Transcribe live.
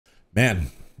Man,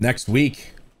 next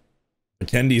week,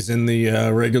 Mackendy's in the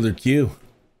regular queue.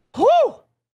 Woo!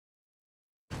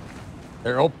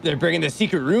 They're bringing the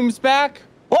secret rooms back.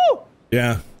 Woo!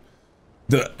 Yeah.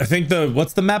 I think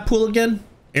what's the map pool again?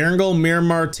 Erangel,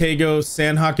 Miramar, Tago,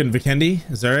 Sandhawk, and Vikendi.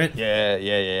 Is that right? Yeah.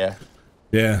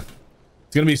 Yeah.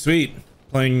 It's gonna be sweet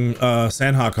playing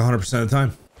Sandhawk 100% of the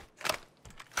time.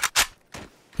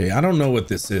 Okay, I don't know what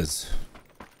this is.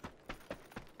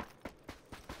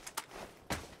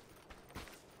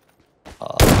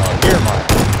 Miramar.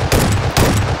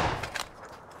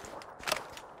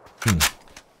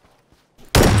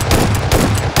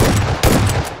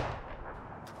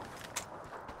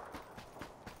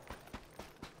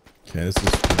 Okay, this is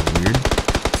weird.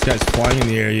 This guy's flying in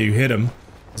the air. You hit him.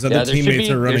 His other teammates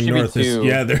are running north.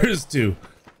 Yeah, there's two.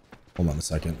 Hold on a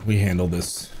second. We handle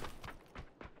this.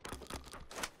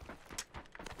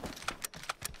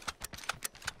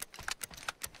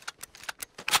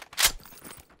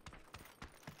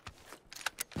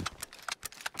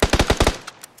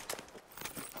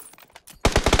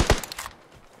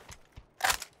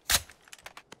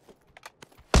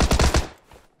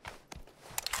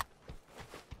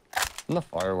 In the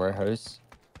fire warehouse.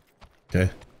 Okay.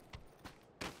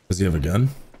 Does he have a gun?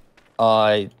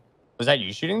 Was that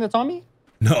you shooting the Tommy?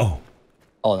 No.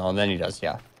 Oh no, then he does,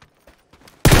 yeah.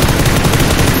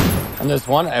 And there's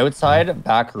one outside,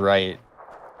 back right.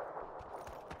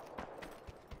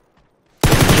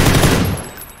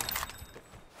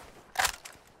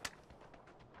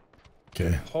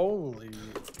 Okay. Holy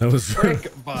that was frick,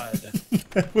 bud.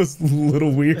 That was a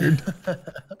little weird.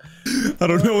 I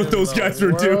don't know what those guys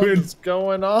were doing. What's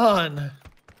going on?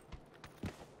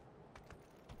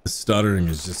 The stuttering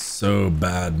is just so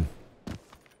bad.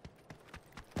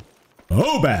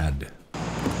 Oh, bad.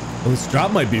 Well, this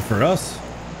drop might be for us.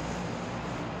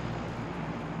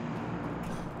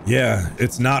 Yeah,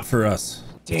 it's not for us.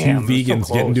 Damn, two vegans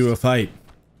so get into a fight.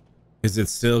 Is it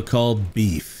still called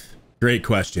beef? Great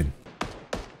question.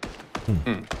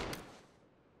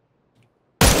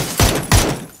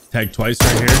 Tag twice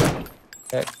right here.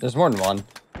 Okay, there's more than one.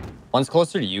 One's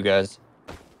closer to you guys.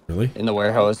 Really? In the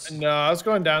warehouse. No, I was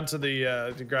going down to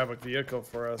the to grab a vehicle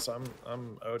for us.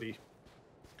 I'm Odie.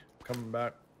 Coming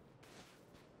back.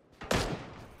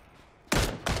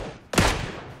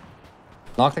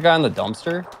 Knock the guy on the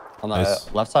dumpster on the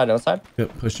Nice. left side, outside.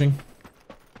 Yep, pushing.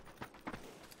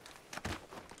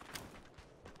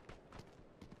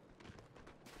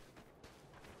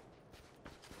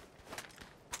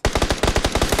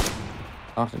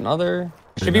 Knocked another.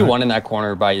 Should be one in that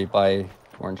corner by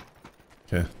orange.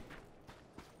 Okay.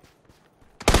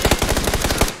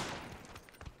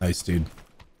 Nice, dude.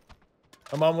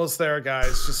 I'm almost there,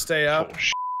 guys. Just stay up.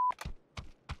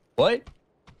 What?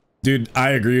 Dude,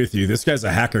 I agree with you. This guy's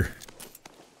a hacker.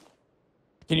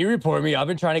 Can you report me? I've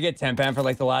been trying to get 10 pan for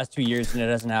like the last 2 years and it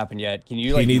hasn't happened yet. Can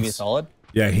you like give me a solid?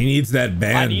 Yeah, he needs that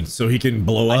ban so he can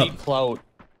blow up. I need clout.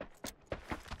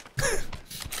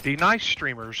 Be nice,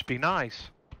 streamers. Be nice.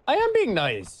 I am being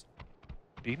nice.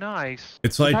 Be nice.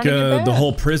 It's like the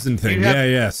whole prison thing.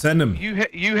 Yeah, send him.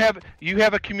 You have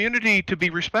a community to be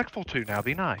respectful to now.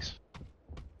 Be nice.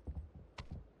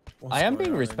 I am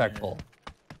being respectful.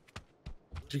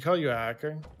 Did he call you a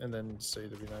hacker and then say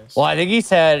to be nice? Well, I think he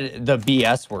said the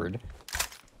BS word.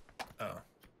 Oh.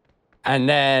 And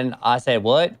then I said,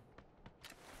 what?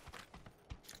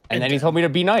 And then he told me to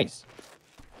be nice.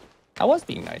 I was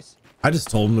being nice. I just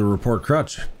told him to report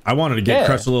Crutch. I wanted to get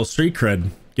Crutch a little street cred,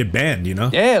 get banned, you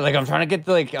know? Yeah, like I'm trying to get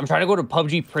I'm trying to go to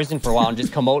PUBG prison for a while and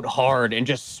just come out hard and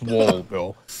just swole,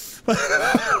 bro.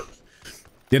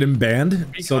 Get him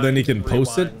banned so then he can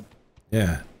post it.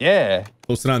 Yeah. Yeah.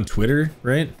 Post it on Twitter,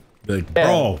 right? Be like,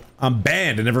 bro, I'm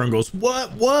banned. And everyone goes,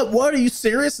 what? Are you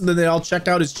serious? And then they all check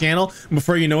out his channel. And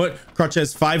before you know it, Crutch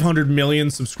has 500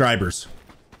 million subscribers.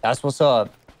 That's what's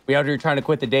up. We out here trying to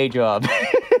quit the day job.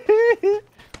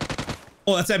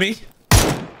 Oh, that's at me.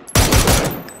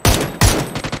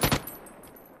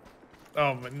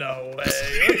 Oh, no way.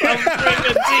 I'm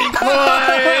freaking decoy.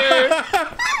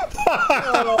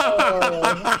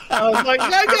 I was like,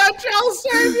 I got you. I'll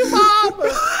save you, Mom.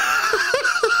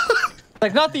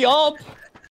 Like, not the ult.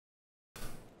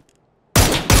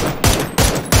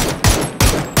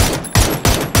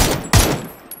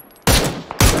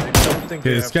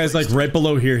 Okay, this guy's like right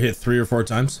below here, hit 3 or 4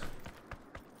 times.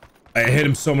 I hit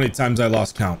him so many times I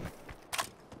lost count.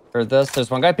 For this, there's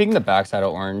one guy peeking the backside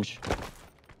of orange.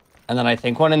 And then I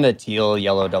think one in the teal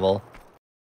yellow double.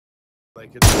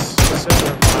 Like it's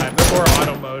similar vibe. They're more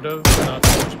automotive, not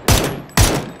so much beauty.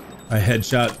 I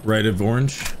headshot right of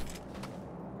orange.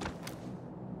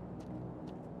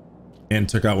 And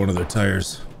took out one of their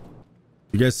tires.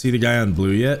 You guys see the guy on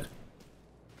blue yet?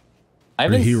 I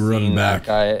haven't seen that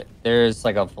guy. There's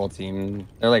like a full team.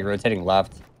 They're like rotating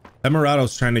left.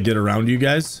 Emerado's trying to get around you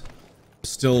guys.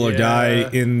 Still a guy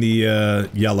in the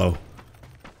yellow.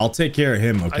 I'll take care of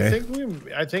him, okay?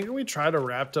 I think we try to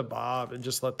wrap to Bob and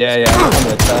just let this I'm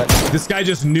with that. This guy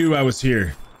just knew I was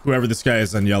here. Whoever this guy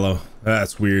is on yellow.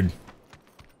 That's weird.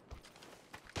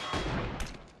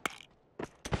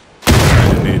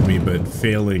 Trying to nade me, but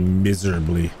failing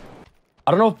miserably.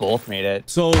 I don't know if both made it.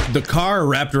 So the car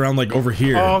wrapped around like over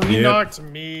here. Oh, he knocked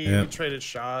me. He traded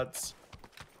shots.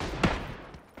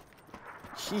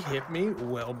 He hit me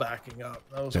while backing up.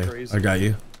 That was crazy. I got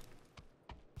you.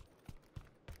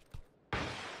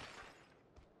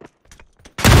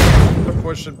 We're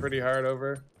pushing pretty hard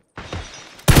over.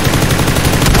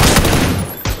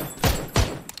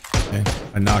 Okay,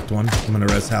 I knocked one. I'm gonna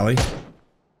res Hallie.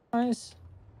 Nice.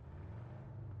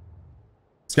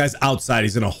 This guy's outside.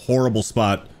 He's in a horrible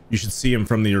spot. You should see him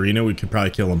from the arena. We could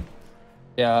probably kill him.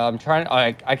 Yeah, I'm trying.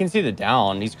 I can see the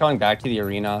down. He's crawling back to the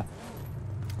arena.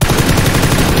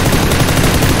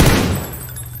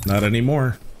 Not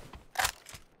anymore.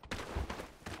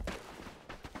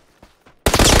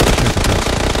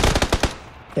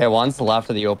 Yeah, one's left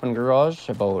of the open garage,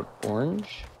 about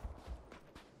orange.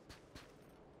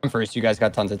 I'm first. You guys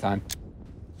got tons of time.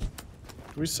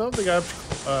 Do we still have the guy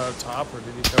top, or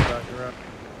did he come back around?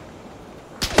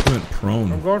 He went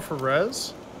prone. I'm going for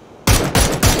res.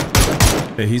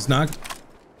 Okay, he's knocked.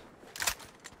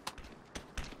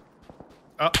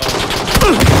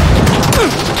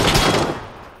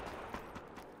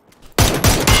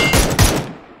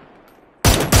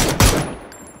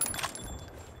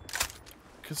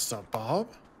 Good stuff, Bob.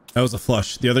 That was a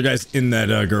flush. The other guy's in that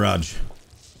garage.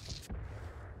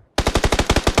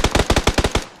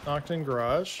 Knocked in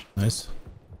garage. Nice.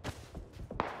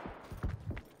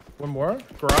 One more.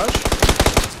 Garage.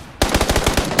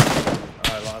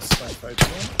 I lost my fight to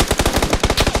him.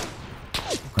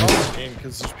 I'm calling the game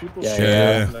because there's people shooting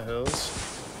in the hills.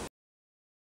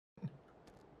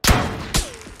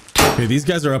 Okay, these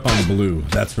guys are up on blue.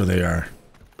 That's where they are.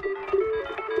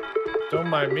 Don't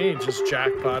mind me, just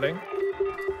jackpotting.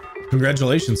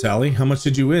 Congratulations, Sally. How much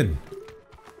did you win?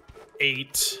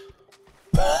 8.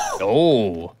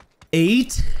 Oh.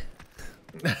 8?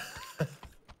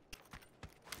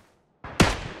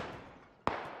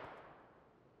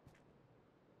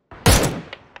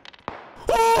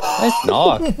 Nice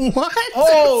knock. What?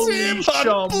 Holy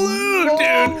blue,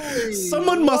 dude.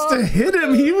 Someone must have hit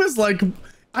him. He was like,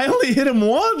 I only hit him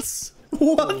once.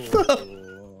 What the?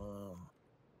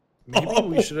 Maybe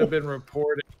we should have been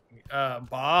reporting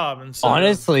Bob instead.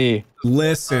 Honestly.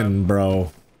 Listen,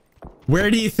 bro.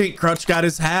 Where do you think Crutch got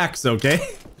his hacks, okay?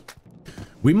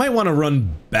 We might want to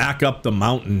run back up the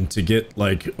mountain to get,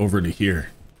 like, over to here.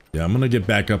 Yeah, I'm going to get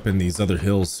back up in these other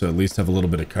hills to at least have a little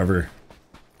bit of cover.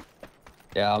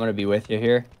 Yeah, I'm going to be with you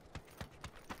here.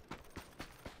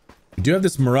 We do have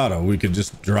this Murata. We could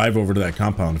just drive over to that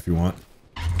compound if you want.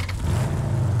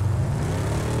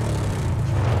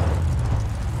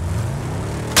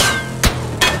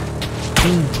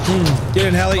 Get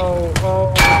in, Hallie.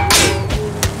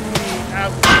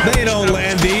 They don't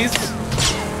land these.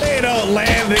 They don't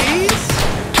land these.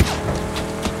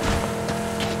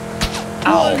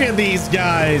 Ow. Look at these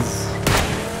guys.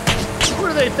 Who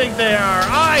do they think they are?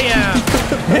 I am.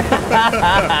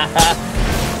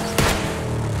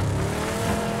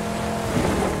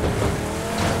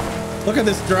 Look at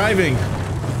this driving.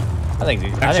 I think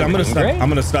actually, I'm gonna stop. Great. I'm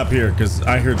gonna stop here because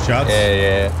I heard shots.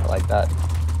 Yeah, I like that.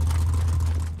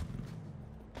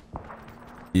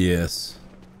 Yes.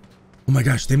 Oh my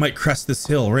gosh, they might crest this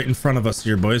hill right in front of us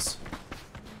here, boys.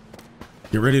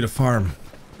 Get ready to farm.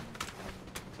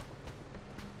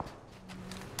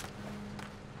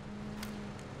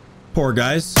 Poor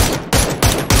guys.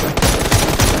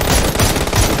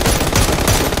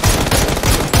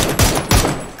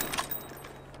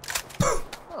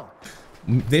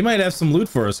 They might have some loot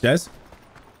for us, guys.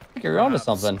 You're onto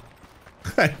something.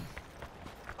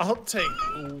 I'll take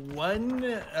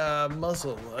one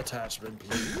muzzle attachment,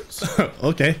 please.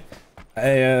 Okay.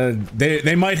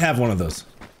 They might have one of those.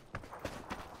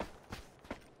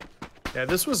 Yeah,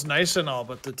 this was nice and all,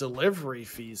 but the delivery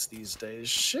fees these days,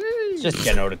 sheesh. It's just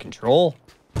getting out of control.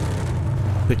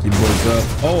 Pick you boys up.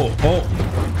 Oh.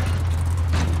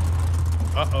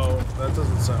 Uh-oh, that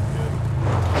doesn't sound good.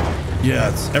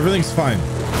 Yeah, everything's fine.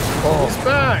 Oh, he's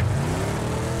back.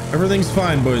 Everything's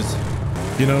fine, boys.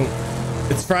 You know,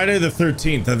 it's Friday the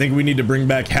 13th. I think we need to bring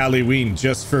back Halloween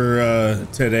just for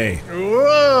today.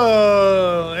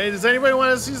 Whoa! Hey, does anybody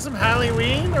want to see some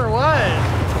Halloween or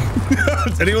what?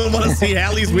 Does anyone want to see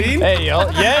Hallie's ween? Hey, yo.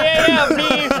 Yeah,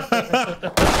 beef.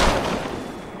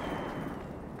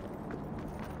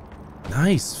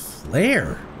 Nice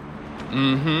flare.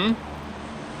 Mm-hmm.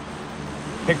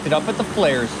 Picked it up at the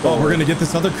flare store. Oh, we're gonna get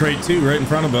this other crate too, right in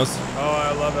front of us. Oh,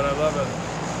 I love it. I love it.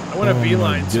 I want to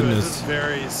beeline to it. This is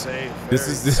very safe.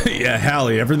 Yeah,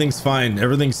 Hallie. Everything's fine.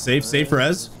 Everything's safe. Safe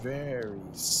res. Very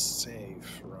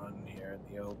safe run here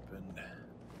in the open.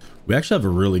 We actually have a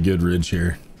really good ridge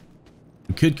here.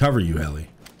 We could cover you, Hallie.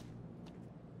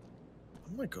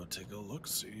 I might go take a look.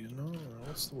 See, you know,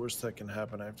 what's the worst that can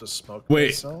happen? I have to smoke Wait,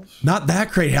 myself. not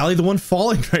that crate, Hallie. The one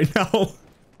falling right now.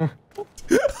 I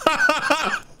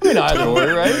mean, either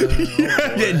way, right?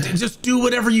 Yeah, just do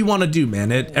whatever you want to do,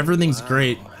 man. Everything's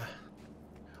great.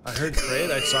 I heard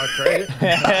crate. I saw crate.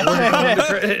 We're going to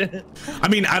crate. I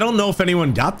mean, I don't know if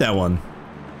anyone got that one.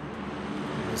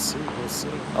 We'll see. We'll see.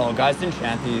 Oh, guys didn't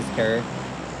chant these, Carrie.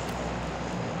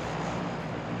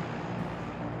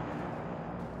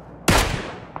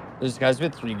 There's guys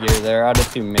with 3 gear there. I'd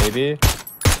assume maybe.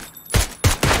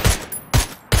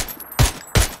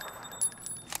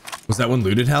 Was that one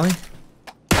looted, Hallie?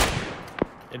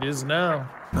 It is now.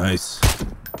 Nice.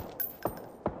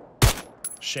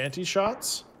 Shanty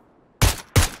shots?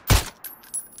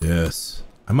 Yes.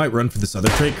 I might run for this other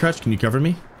crate, Crutch. Can you cover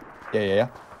me? Yeah.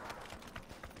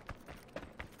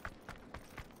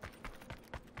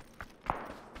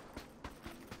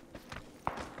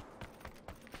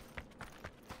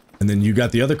 And then you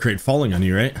got the other crate falling on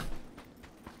you, right?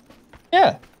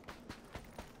 Yeah.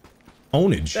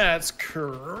 Ownage. That's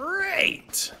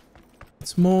great.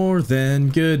 It's more than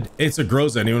good. It's a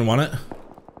Groza. Anyone want it?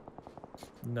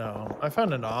 No, I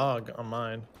found an AUG on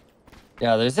mine.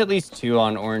 Yeah, there's at least 2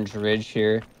 on Orange Ridge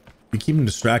here. You keep him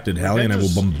distracted, Hallie, and I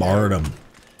will bombard him.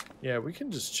 Yeah, we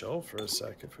can just chill for a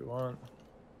sec if we want.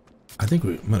 I think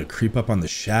I'm going to creep up on the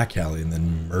shack, Hallie, and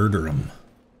then murder him.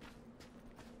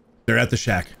 They're at the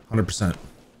shack, 100%.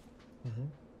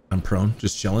 I'm prone,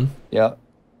 just chilling. Yep.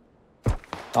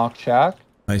 Knocked shack.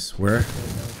 Nice. Where?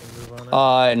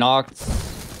 Knocked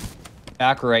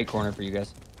back right corner for you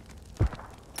guys.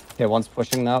 Okay, one's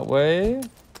pushing that way.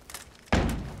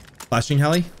 Flashing,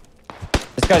 Hallie?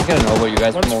 This guy's gonna know about you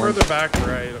guys. One's from Orange. further back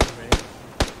right of me.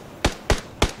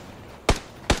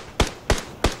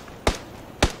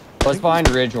 What's behind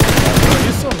Ridge? Orange. Oh,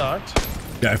 he's still knocked.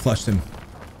 Yeah, I flushed him.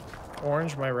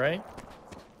 Orange, my right.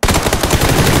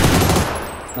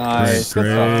 Nice. Great.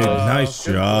 Good job. Nice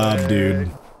job,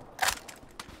 dude.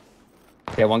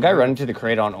 Okay, one guy running to the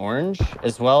crate on Orange,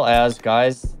 as well as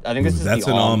guys. I think this is That's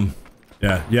the an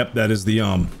Yeah, yep, that is the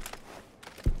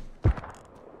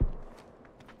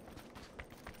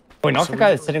Wait, knock the guy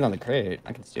that's sitting on the crate.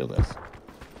 I can steal this.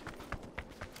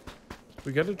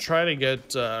 We got to try to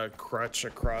get Crutch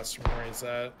across from where he's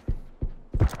at.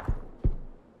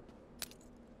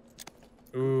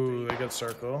 Ooh, they got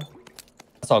circle.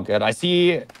 That's all good. I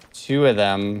see 2 of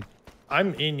them.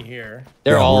 I'm in here.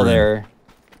 They're Yeah, all we're in. there.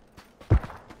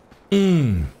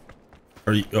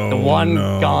 Are you, The one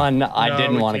no. gun I No,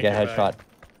 didn't we want to can't get get headshot.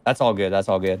 That's all good. That's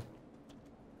all good.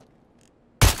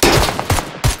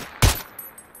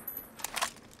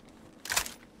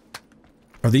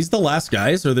 Are these the last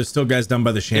guys, or are there still guys down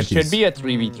by the It shanties? should be a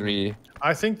 3v3.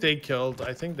 I think they killed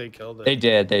it. They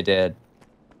did. They did.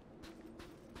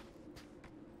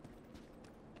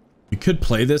 We could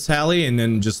play this, Hallie, and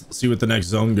then just see what the next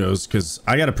zone goes, because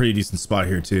I got a pretty decent spot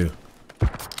here, too.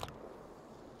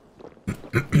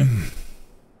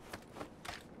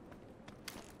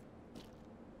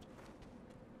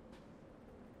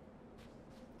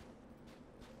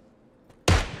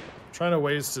 Trying to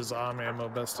waste his arm ammo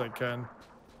best I can.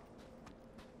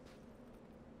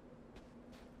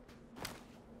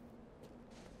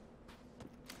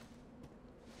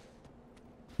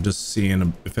 Just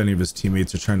seeing if any of his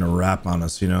teammates are trying to rap on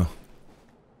us, you know?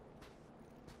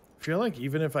 I feel like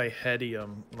even if I heady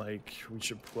him, like, we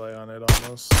should play on it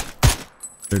almost.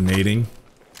 They're nading.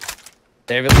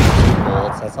 They have at least 2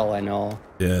 bullets. That's all I know.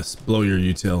 Yes, blow your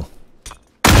util.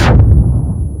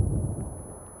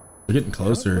 They're getting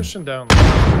closer. Pushing down.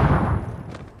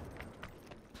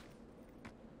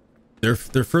 They're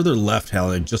further left,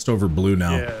 Hallie, just over blue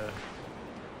now. Yeah.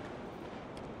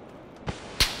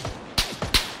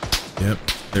 Yep,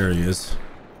 there he is.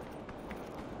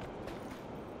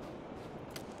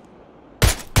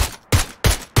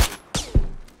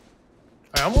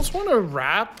 I almost want to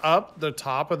wrap up the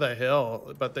top of the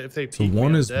hill, but if they So peek me,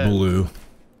 one I'm is dead. blue.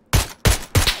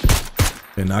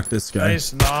 They knocked this guy.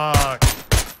 Nice knock.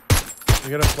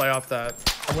 We gotta play off that.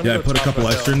 Yeah, I put a couple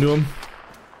extra into him.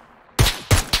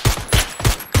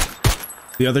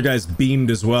 The other guy's beamed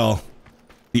as well.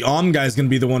 The guy's gonna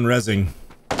be the one rezzing.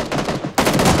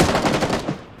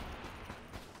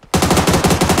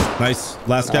 Nice.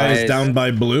 Last guy is down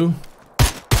by blue.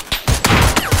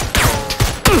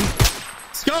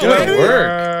 Let's go, Good baby.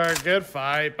 work. Good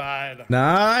fight, bud.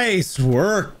 Nice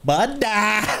work, bud.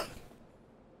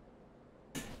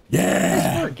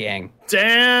 Yeah. Gang.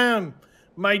 Damn,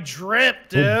 my drip,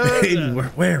 dude. Oh, baby,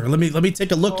 where? Let me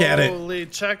take a look at it. Holy,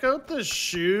 check out the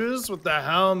shoes with the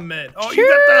helmet. Oh, you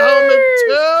got the helmet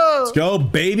too. Let's go,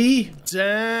 baby.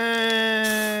 Dang.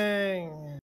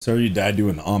 Sorry you died to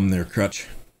an there, Crutch.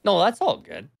 No, that's all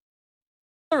good.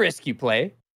 A risky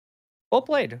play. Well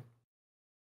played.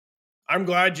 I'm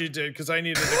glad you did, because I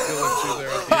needed to kill him too there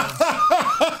at the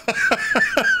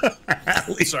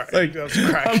end. Sorry, Like, that was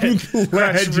cracking. I'm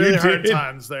glad Really you hard did.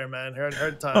 times there, man.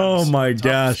 Hard times. Oh my Tough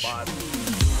gosh. spot.